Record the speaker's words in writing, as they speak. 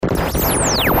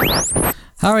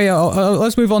Harry,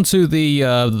 let's move on to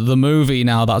the movie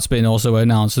now that's been also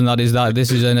announced, and that is that this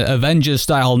is an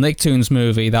Avengers-style Nicktoons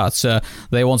movie that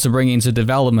they want to bring into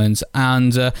development.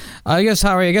 And I guess,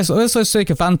 Harry, let's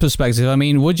take a fan perspective. I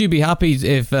mean, would you be happy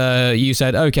if you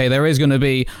said, okay, there is going to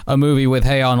be a movie with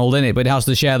Hey Arnold in it, but it has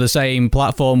to share the same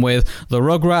platform with the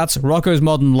Rugrats, Rocko's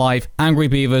Modern Life, Angry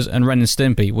Beavers, and Ren and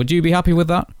Stimpy? Would you be happy with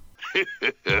that?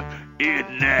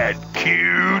 Isn't that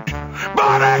cute?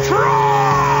 But it's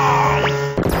wrong!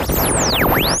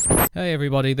 Hey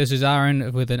everybody, this is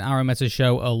Aaron with an Aaron Meta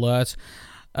Show alert.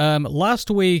 Last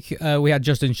week we had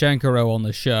Justin Shenkaro on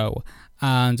the show,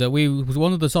 and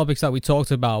one of the topics that we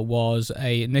talked about was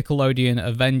a Nickelodeon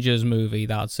Avengers movie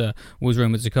that was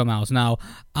rumored to come out. Now,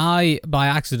 I, by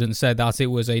accident, said that it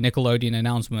was a Nickelodeon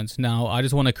announcement. Now, I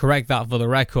just want to correct that for the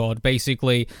record.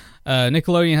 Basically,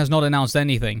 Nickelodeon has not announced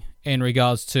anything in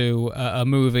regards to a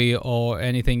movie or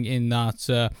anything in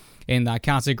that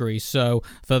category. So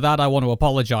for that, I want to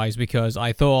apologize, because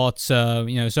I thought so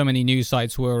many news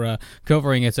sites were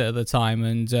covering it at the time,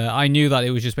 and I knew that it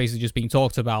was just basically just being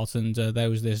talked about, and there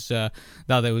was this that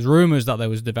there was rumors that there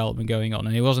was development going on,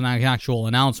 and it wasn't an actual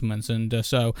announcement, and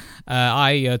so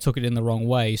I took it in the wrong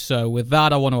way. So with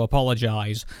that, I want to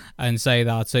apologize and say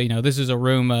that this is a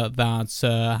rumor that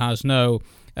has no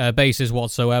basis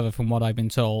whatsoever from what I've been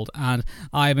told, and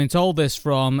I've been told this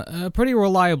from a pretty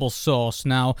reliable source.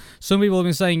 Now, some people have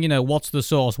been saying, what's the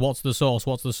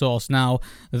source? Now,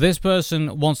 this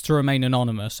person wants to remain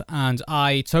anonymous, and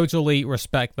I totally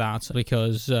respect that,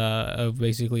 because of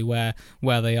basically where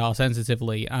they are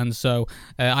sensitively, and so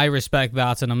I respect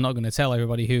that, and I'm not going to tell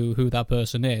everybody who that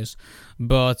person is.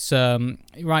 But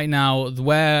right now,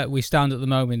 where we stand at the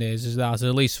moment is that,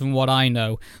 at least from what I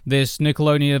know, this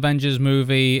Nickelodeon Avengers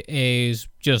movie is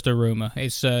just a rumor.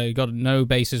 It's got no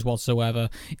basis whatsoever.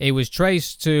 It was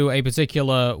traced to a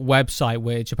particular website,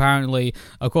 which apparently,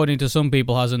 according to some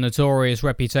people, has a notorious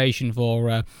reputation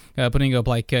for putting up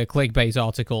clickbait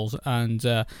articles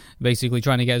and basically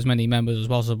trying to get as many members as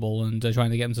possible, and trying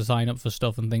to get them to sign up for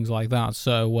stuff and things like that.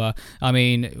 So, I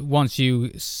mean, once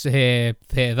you hear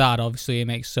that, obviously it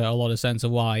makes a lot of sense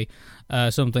of why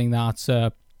something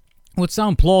that would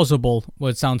sound plausible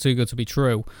would sound too good to be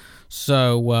true.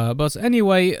 So, but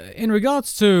anyway, in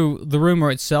regards to the rumor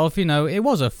itself, it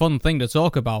was a fun thing to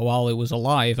talk about while it was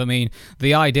alive. I mean,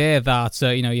 the idea that,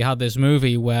 you had this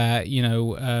movie where,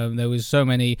 there was so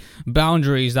many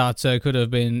boundaries that could have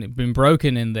been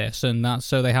broken in this, and that,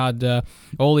 so they had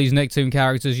all these Nicktoon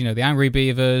characters, the Angry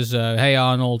Beavers, Hey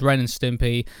Arnold, Ren and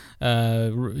Stimpy,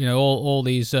 all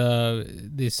these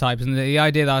types, and the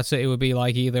idea that it would be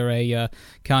like either a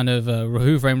kind of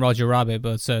Who Framed Roger Rabbit,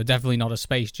 but definitely not a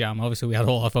Space Jam. Obviously, we had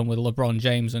all our fun with LeBron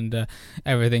James and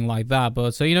everything like that.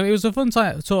 But it was a fun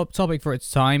topic for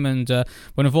its time, and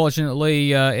but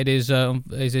unfortunately, it is a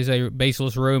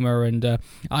baseless rumor, and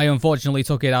I unfortunately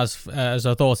took it as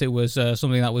I thought it was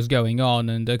something that was going on,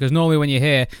 and because normally when you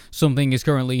hear something is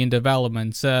currently in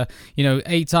development,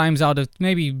 8 times out of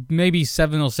maybe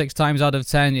 7 or 6 times out of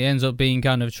 10, it ends up being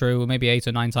kind of true, maybe 8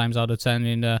 or 9 times out of 10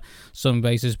 in some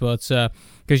bases, but.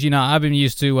 Because, I've been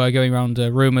used to going around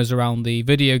rumors around the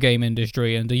video game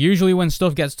industry, and usually when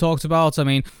stuff gets talked about, I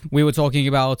mean, we were talking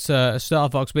about Star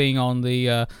Fox being on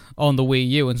the Wii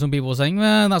U, and some people were saying,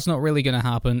 that's not really going to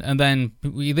happen, and then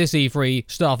this E3,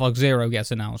 Star Fox Zero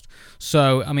gets announced.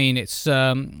 So, I mean, it's,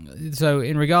 so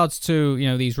in regards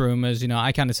to, these rumors,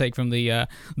 I kind of take from the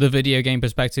video game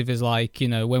perspective is like,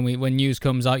 when news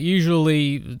comes out,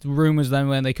 usually rumors then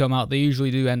when they come out, they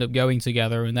usually do end up going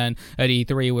together, and then at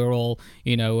E3 we're all,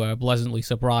 pleasantly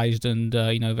surprised and,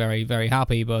 very, very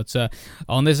happy. But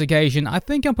on this occasion, I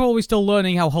think I'm probably still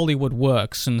learning how Hollywood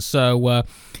works. And so,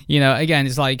 again,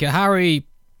 it's like Harry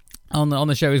on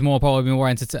the show is probably more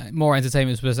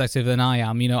entertainment perspective than I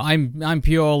am. I'm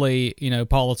purely,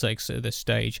 politics at this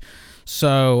stage.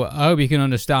 So I hope you can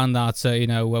understand that,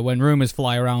 when rumors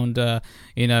fly around,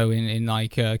 in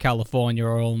like California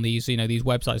or on these, these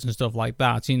websites and stuff like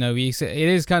that, it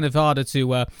is kind of harder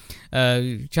to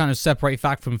kind of separate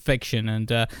fact from fiction.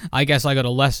 And I guess I got a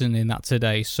lesson in that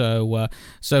today. So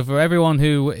for everyone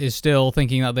who is still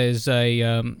thinking that there's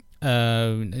a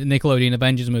Nickelodeon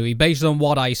Avengers movie, based on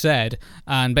what I said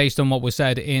and based on what was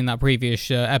said in that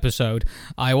previous episode,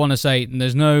 I want to say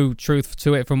there's no truth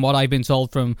to it from what I've been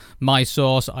told from my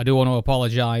source. I do want to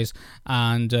apologize,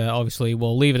 and obviously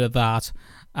we'll leave it at that.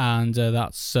 And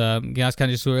that's kind of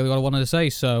just really what I wanted to say.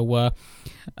 So,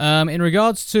 in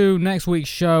regards to next week's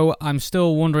show, I'm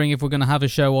still wondering if we're going to have a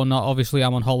show or not. Obviously,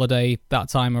 I'm on holiday that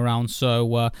time around,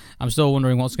 so I'm still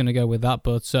wondering what's going to go with that.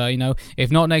 But,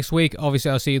 if not next week,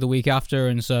 obviously I'll see you the week after.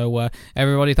 And so,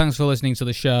 everybody, thanks for listening to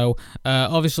the show.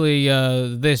 Obviously,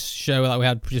 this show that we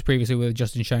had just previously with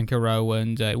Justin Shankaro,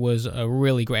 and it was a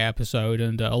really great episode,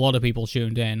 and a lot of people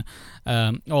tuned in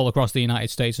all across the United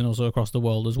States and also across the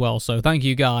world as well. So, thank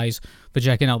you guys for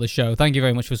checking out the show. Thank you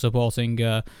very much for supporting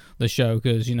the show,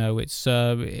 because it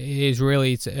is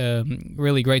really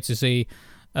really great to see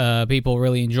people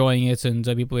really enjoying it, and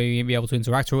people be able to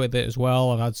interact with it as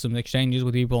well. I've had some exchanges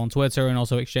with people on Twitter, and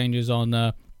also exchanges on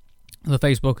the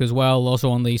Facebook as well, also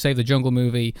on the Save the Jungle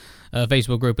Movie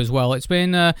Facebook group as well. It's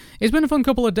been a fun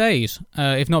couple of days,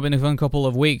 if not been a fun couple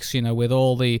of weeks, with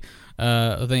all the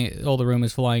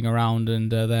rumors flying around,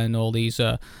 and then all these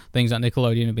things that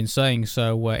Nickelodeon have been saying.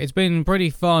 So it's been pretty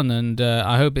fun, and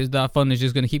I hope that fun is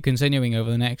just going to keep continuing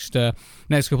over the next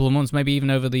couple of months, maybe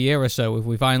even over the year or so, if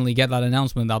we finally get that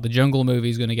announcement that the Jungle Movie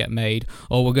is going to get made,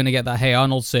 or we're going to get that Hey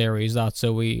Arnold series that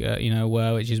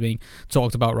which is being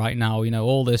talked about right now.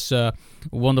 All this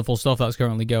wonderful stuff that's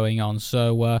currently going on.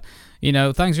 So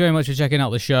thanks very much for checking out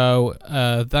the show.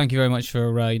 Thank you very much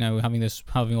for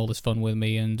having all this fun with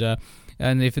me, and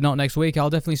if not next week, I'll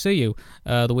definitely see you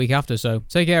the week after. So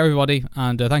take care, everybody,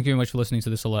 and thank you very much for listening to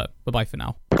this alert. Bye bye for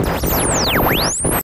now.